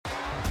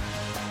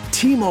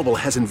T-Mobile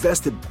has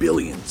invested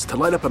billions to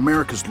light up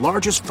America's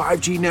largest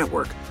 5G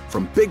network,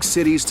 from big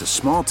cities to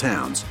small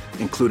towns,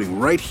 including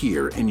right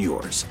here in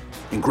yours.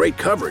 And great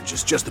coverage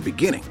is just the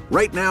beginning.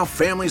 Right now,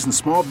 families and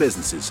small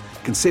businesses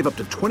can save up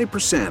to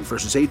 20%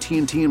 versus AT&T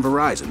and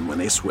Verizon when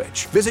they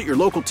switch. Visit your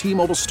local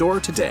T-Mobile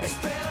store today.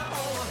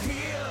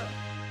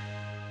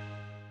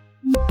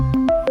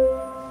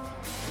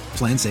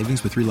 Plan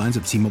savings with 3 lines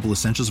of T-Mobile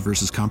Essentials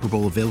versus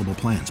comparable available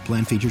plans.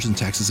 Plan features and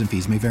taxes and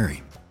fees may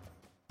vary.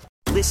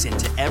 Listen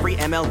to every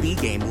MLB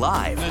game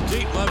live. In the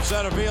deep left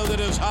center field, it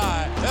is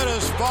high, it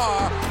is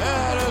far,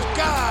 it is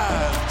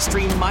gone.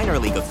 Stream minor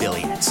league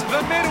affiliates.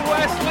 The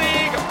Midwest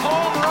League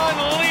home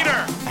run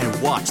leader.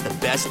 And watch the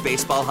best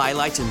baseball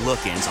highlights and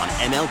look-ins on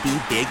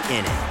MLB Big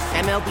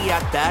Inning. MLB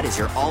At Bat is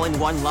your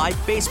all-in-one live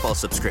baseball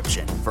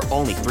subscription for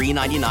only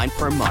 $3.99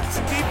 per month.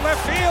 Deep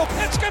left field,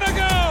 it's gonna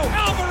go.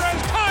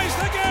 Alvarez ties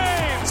the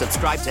game.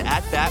 Subscribe to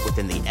At Bat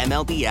within the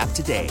MLB app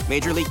today.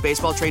 Major League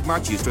Baseball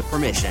trademarks used with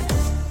permission.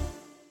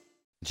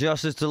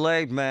 Justice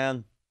delayed,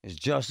 man, is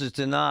justice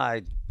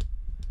denied.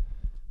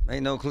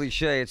 Ain't no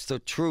cliche, it's the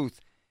truth.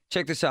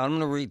 Check this out. I'm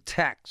going to read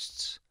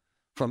texts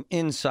from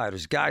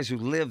insiders, guys who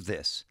live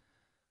this,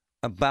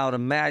 about a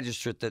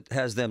magistrate that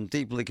has them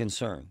deeply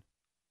concerned.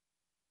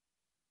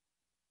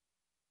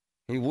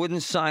 He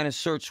wouldn't sign a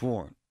search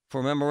warrant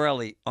for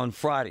Memorelli on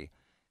Friday,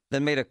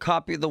 then made a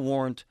copy of the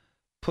warrant,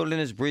 put it in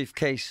his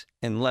briefcase,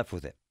 and left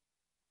with it.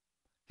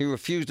 He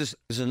refused this.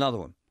 This is another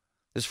one.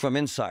 This is from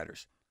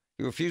insiders.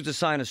 He refused to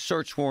sign a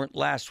search warrant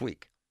last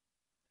week.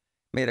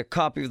 Made a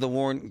copy of the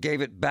warrant, gave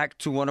it back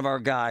to one of our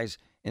guys,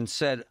 and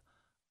said,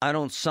 I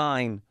don't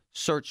sign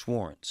search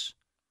warrants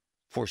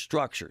for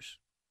structures.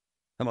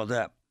 How about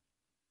that?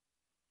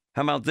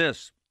 How about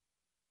this?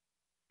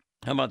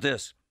 How about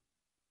this?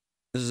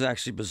 This is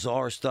actually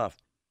bizarre stuff.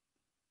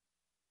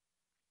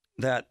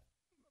 That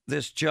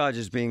this judge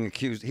is being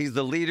accused. He's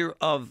the leader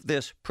of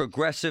this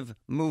progressive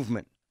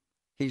movement.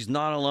 He's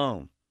not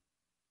alone.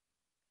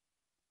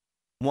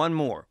 One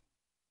more.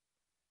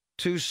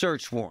 2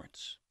 search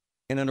warrants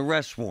and an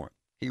arrest warrant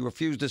he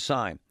refused to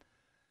sign.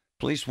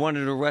 Police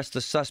wanted to arrest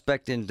the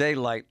suspect in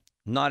daylight,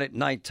 not at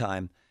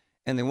nighttime,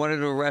 and they wanted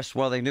to arrest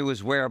while they knew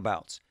his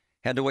whereabouts.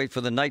 Had to wait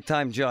for the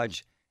nighttime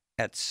judge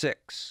at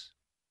 6.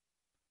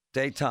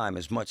 Daytime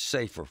is much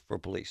safer for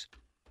police.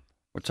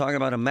 We're talking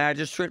about a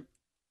magistrate,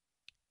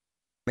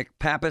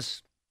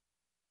 McPappas,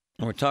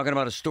 and we're talking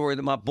about a story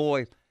that my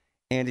boy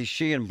Andy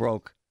Sheehan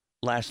broke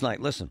last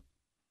night. Listen.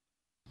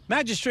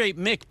 Magistrate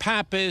Mick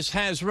Pappas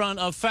has run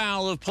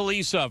afoul of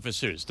police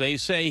officers. They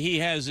say he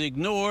has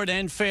ignored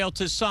and failed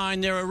to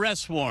sign their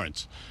arrest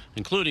warrants,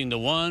 including the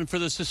one for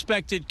the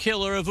suspected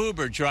killer of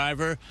Uber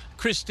driver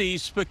Christy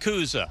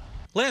Spicuzza.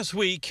 Last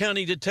week,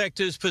 county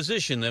detectives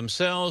positioned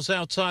themselves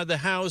outside the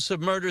house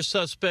of murder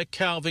suspect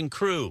Calvin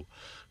Crew.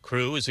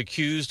 Crew is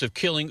accused of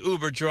killing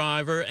Uber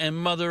driver and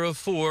mother of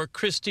 4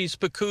 Christy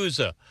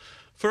Spicuzza.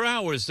 For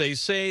hours, they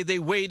say, they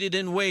waited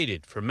and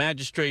waited for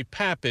Magistrate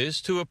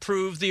Pappas to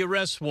approve the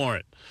arrest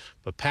warrant.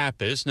 But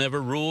Pappas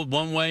never ruled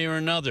one way or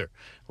another,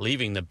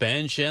 leaving the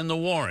bench and the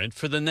warrant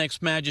for the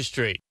next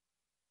magistrate.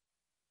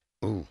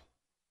 Ooh,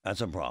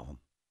 that's a problem.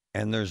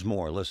 And there's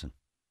more. Listen.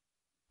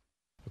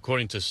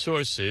 According to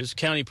sources,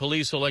 county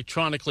police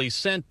electronically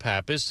sent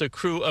Pappas the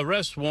Crew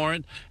arrest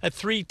warrant at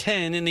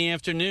 3:10 in the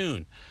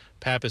afternoon.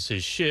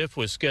 Pappas's shift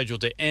was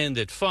scheduled to end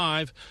at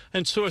 5,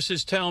 and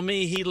sources tell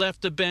me he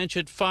left the bench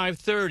at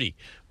 5:30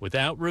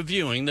 without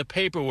reviewing the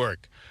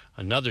paperwork.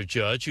 Another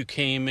judge who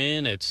came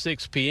in at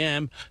 6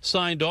 p.m.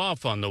 signed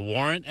off on the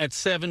warrant at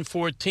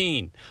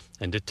 7:14,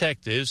 and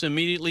detectives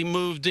immediately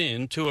moved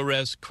in to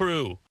arrest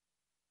Crew.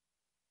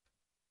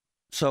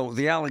 So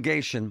the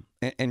allegation,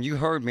 and you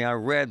heard me, I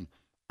read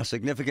a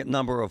significant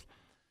number of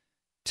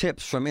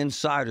tips from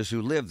insiders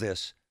who live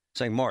this,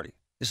 saying, Marty,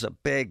 this is a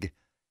big,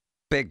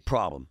 big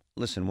problem.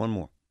 Listen, one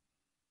more.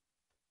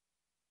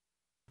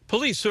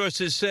 Police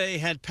sources say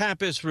had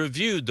Pappas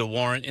reviewed the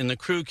warrant in the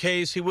Crew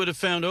case, he would have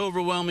found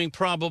overwhelming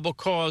probable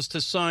cause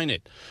to sign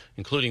it,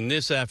 including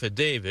this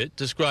affidavit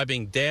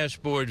describing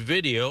dashboard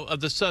video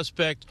of the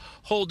suspect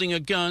holding a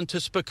gun to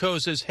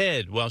Spicuzza's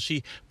head while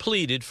she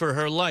pleaded for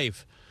her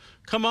life.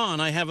 Come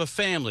on, I have a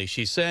family,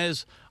 she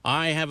says.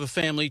 I have a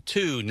family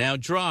too. Now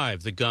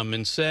drive, the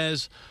gunman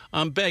says.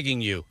 I'm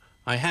begging you.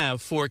 I have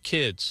 4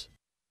 kids.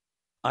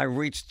 I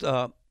reached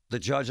the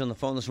judge on the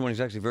phone this morning.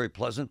 He's actually very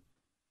pleasant.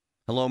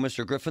 Hello,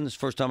 Mr. Griffin. This is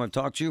the first time I've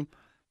talked to you.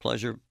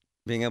 Pleasure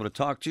being able to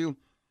talk to you.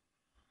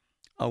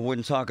 I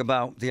wouldn't talk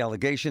about the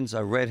allegations.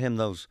 I read him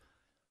those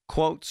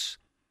quotes.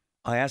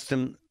 I asked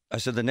him, I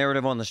said, the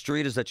narrative on the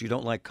street is that you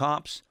don't like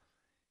cops.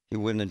 He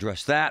wouldn't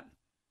address that.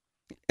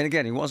 And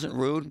again, he wasn't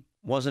rude,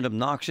 wasn't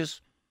obnoxious,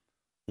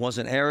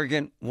 wasn't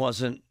arrogant,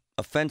 wasn't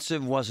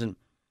offensive, wasn't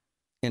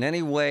in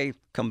any way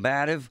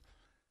combative,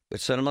 but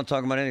said, I'm not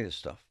talking about any of this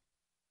stuff.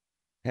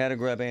 Had to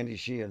grab Andy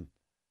Sheehan.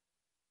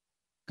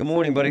 Good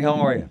morning, buddy. How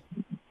are you?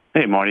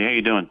 Hey, Marty. How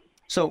you doing?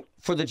 So,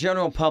 for the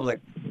general public,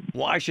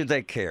 why should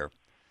they care?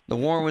 The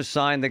warrant was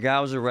signed. The guy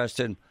was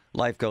arrested.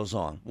 Life goes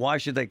on. Why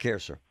should they care,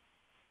 sir?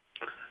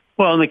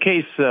 Well, in the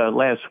case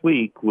last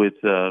week with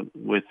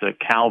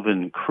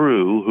Calvin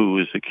Crew, who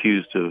was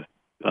accused of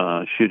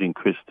shooting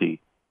Christy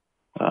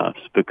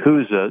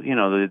Spicuzza,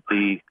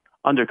 the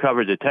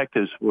undercover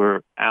detectives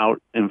were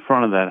out in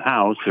front of that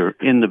house or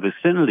in the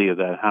vicinity of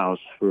that house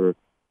for,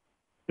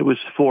 it was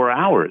 4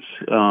 hours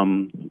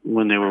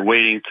when they were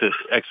waiting to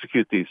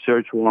execute these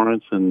search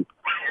warrants and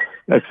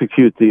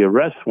execute the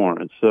arrest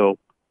warrants. So,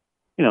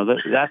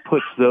 that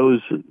puts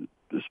those,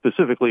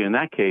 specifically in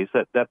that case,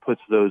 that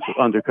puts those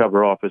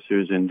undercover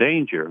officers in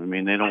danger. I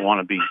mean, they don't want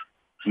to be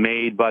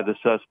made by the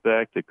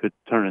suspect. It could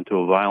turn into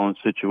a violent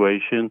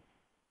situation.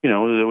 There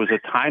was a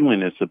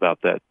timeliness about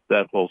that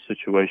whole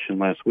situation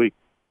last week.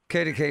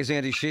 KDK's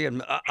Andy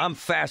Sheehan. I'm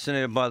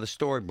fascinated by the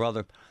story,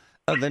 brother.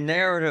 The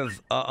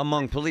narrative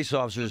among police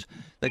officers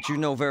that you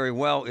know very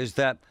well is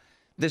that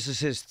this is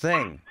his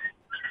thing.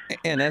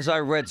 And as I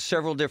read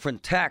several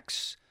different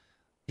texts,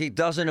 he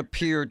doesn't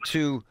appear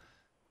to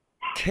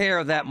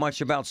care that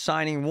much about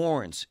signing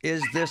warrants.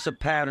 Is this a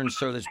pattern,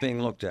 sir, that's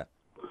being looked at?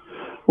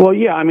 Well,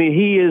 yeah, I mean,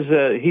 he's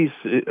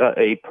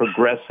a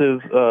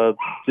progressive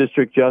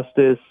district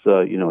justice.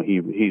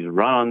 He's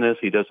run on this.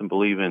 He doesn't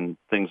believe in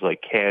things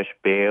like cash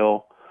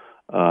bail.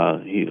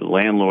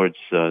 Landlords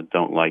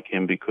don't like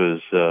him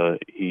because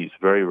he's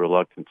very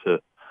reluctant to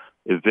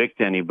evict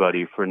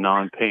anybody for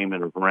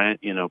non-payment of rent.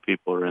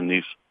 People are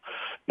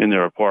in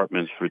their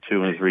apartments for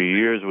 2 and 3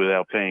 years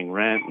without paying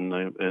rent, and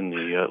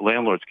the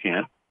landlords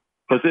can't.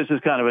 But this is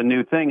kind of a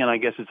new thing, and I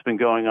guess it's been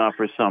going on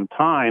for some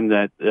time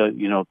that,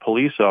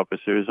 police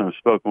officers, and I've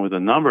spoken with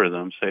a number of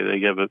them, say they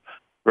have a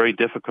very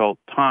difficult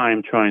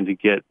time trying to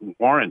get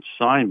warrants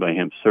signed by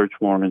him, search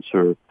warrants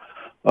or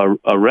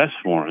arrest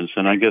warrants.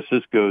 And I guess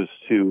this goes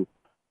to,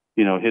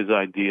 his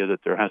idea that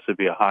there has to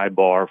be a high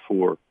bar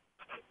for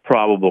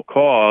probable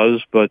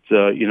cause. But,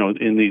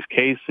 in these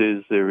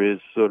cases, there is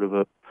sort of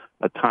a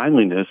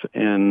timeliness.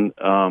 And,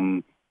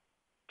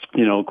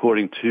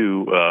 according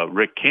to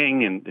Rick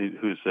King,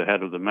 who's the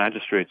head of the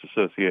Magistrates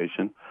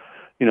Association,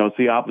 it's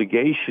the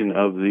obligation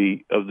of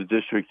the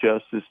district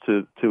justice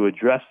to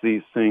address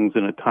these things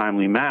in a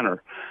timely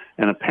manner.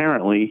 And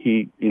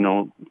apparently,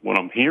 what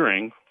I'm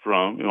hearing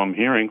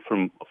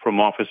from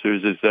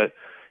officers is that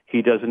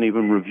he doesn't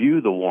even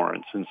review the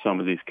warrants in some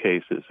of these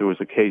cases. There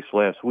was a case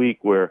last week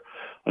where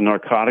a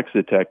narcotics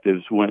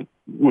detectives went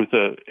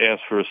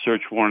asked for a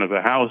search warrant of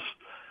a house.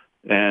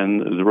 And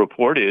the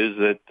report is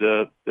that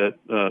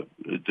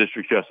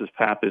District Justice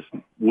Pappas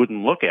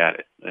wouldn't look at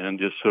it and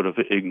just sort of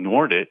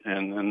ignored it,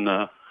 and then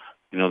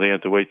they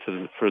had to wait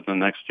for the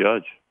next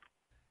judge.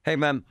 Hey,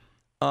 man,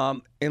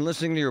 in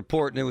listening to your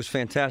report, and it was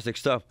fantastic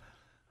stuff,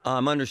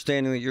 I'm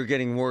understanding that you're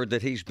getting word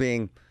that he's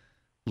being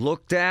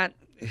looked at,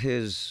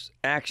 his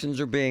actions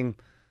are being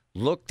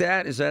looked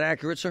at. Is that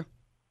accurate, sir?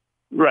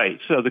 Right.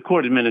 So the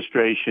court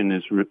administration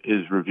is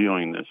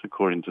reviewing this,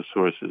 according to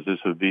sources. This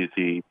would be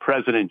the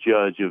president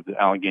judge of the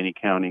Allegheny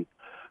County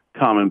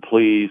Common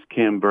Pleas,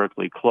 Kim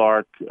Berkeley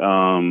Clark.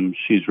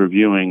 She's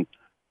reviewing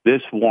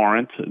this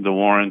warrant, the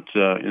warrant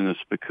in the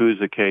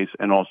Spicuzza case,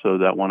 and also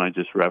that one I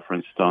just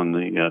referenced on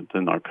the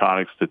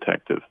narcotics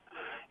detective,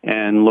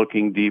 and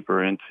looking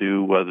deeper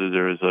into whether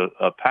there is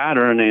a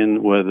pattern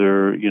and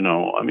whether,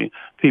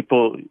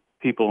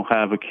 people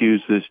have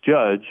accused this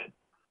judge,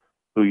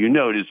 who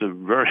is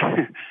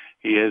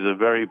he is a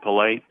very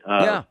polite,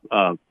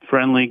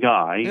 friendly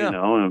guy,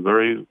 and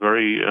very,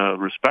 very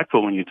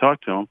respectful when you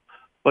talk to him.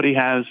 But he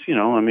has,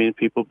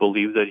 people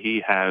believe that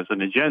he has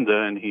an agenda,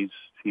 and he's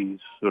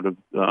sort of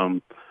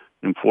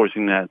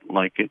enforcing that,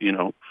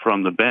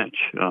 from the bench.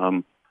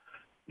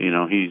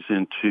 He's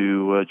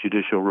into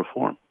judicial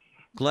reform.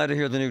 Glad to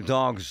hear the new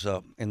dogs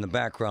in the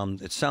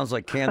background. It sounds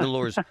like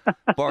Candela's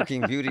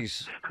Barking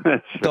Beauty's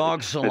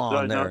dog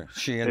salon there.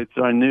 It's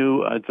our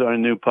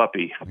new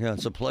puppy. Yeah,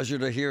 it's a pleasure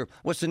to hear.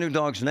 What's the new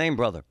dog's name,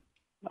 brother?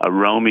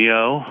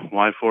 Romeo.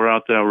 Y4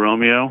 out there,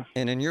 Romeo.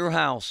 And in your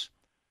house,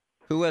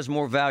 who has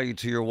more value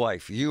to your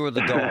wife, you or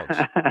the dogs?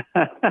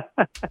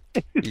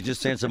 You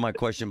just answered my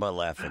question by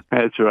laughing.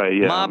 That's right,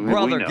 yeah. My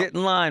brother, get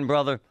in line,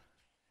 brother.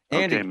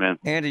 Andy, okay, man.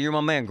 Andy, you're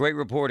my man. Great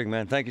reporting,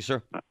 man. Thank you,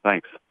 sir.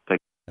 Thanks.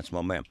 That's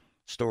my man.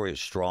 Story is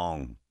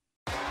strong.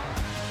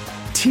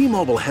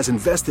 T-Mobile has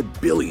invested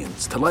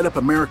billions to light up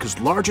America's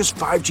largest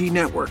 5G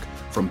network,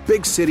 from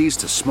big cities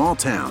to small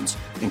towns,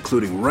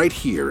 including right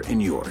here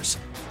in yours.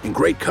 And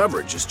great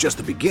coverage is just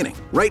the beginning.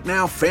 Right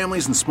now,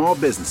 families and small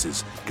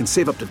businesses can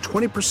save up to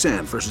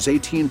 20% versus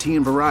AT&T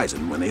and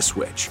Verizon when they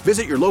switch.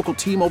 Visit your local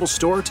T-Mobile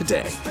store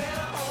today.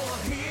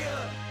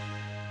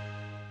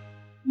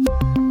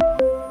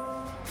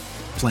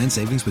 Plan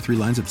savings with 3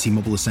 lines of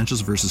T-Mobile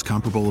Essentials versus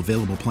comparable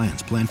available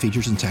plans. Plan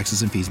features and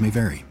taxes and fees may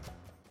vary.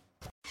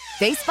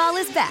 Baseball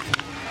is back,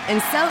 and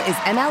so is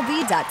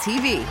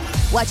MLB.tv.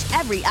 Watch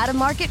every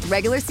out-of-market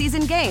regular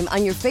season game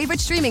on your favorite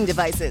streaming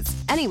devices,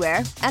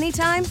 anywhere,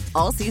 anytime,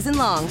 all season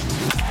long.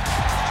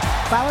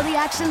 Follow the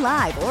action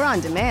live or on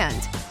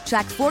demand.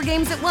 Track 4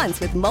 games at once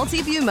with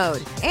multi-view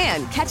mode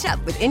and catch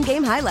up with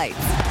in-game highlights.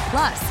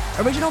 Plus,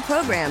 original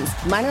programs,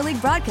 minor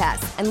league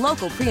broadcasts, and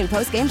local pre- and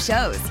post-game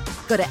shows.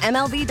 Go to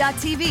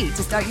MLB.tv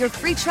to start your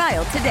free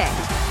trial today.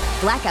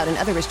 Blackout and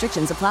other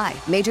restrictions apply.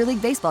 Major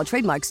League Baseball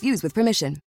trademarks used with permission.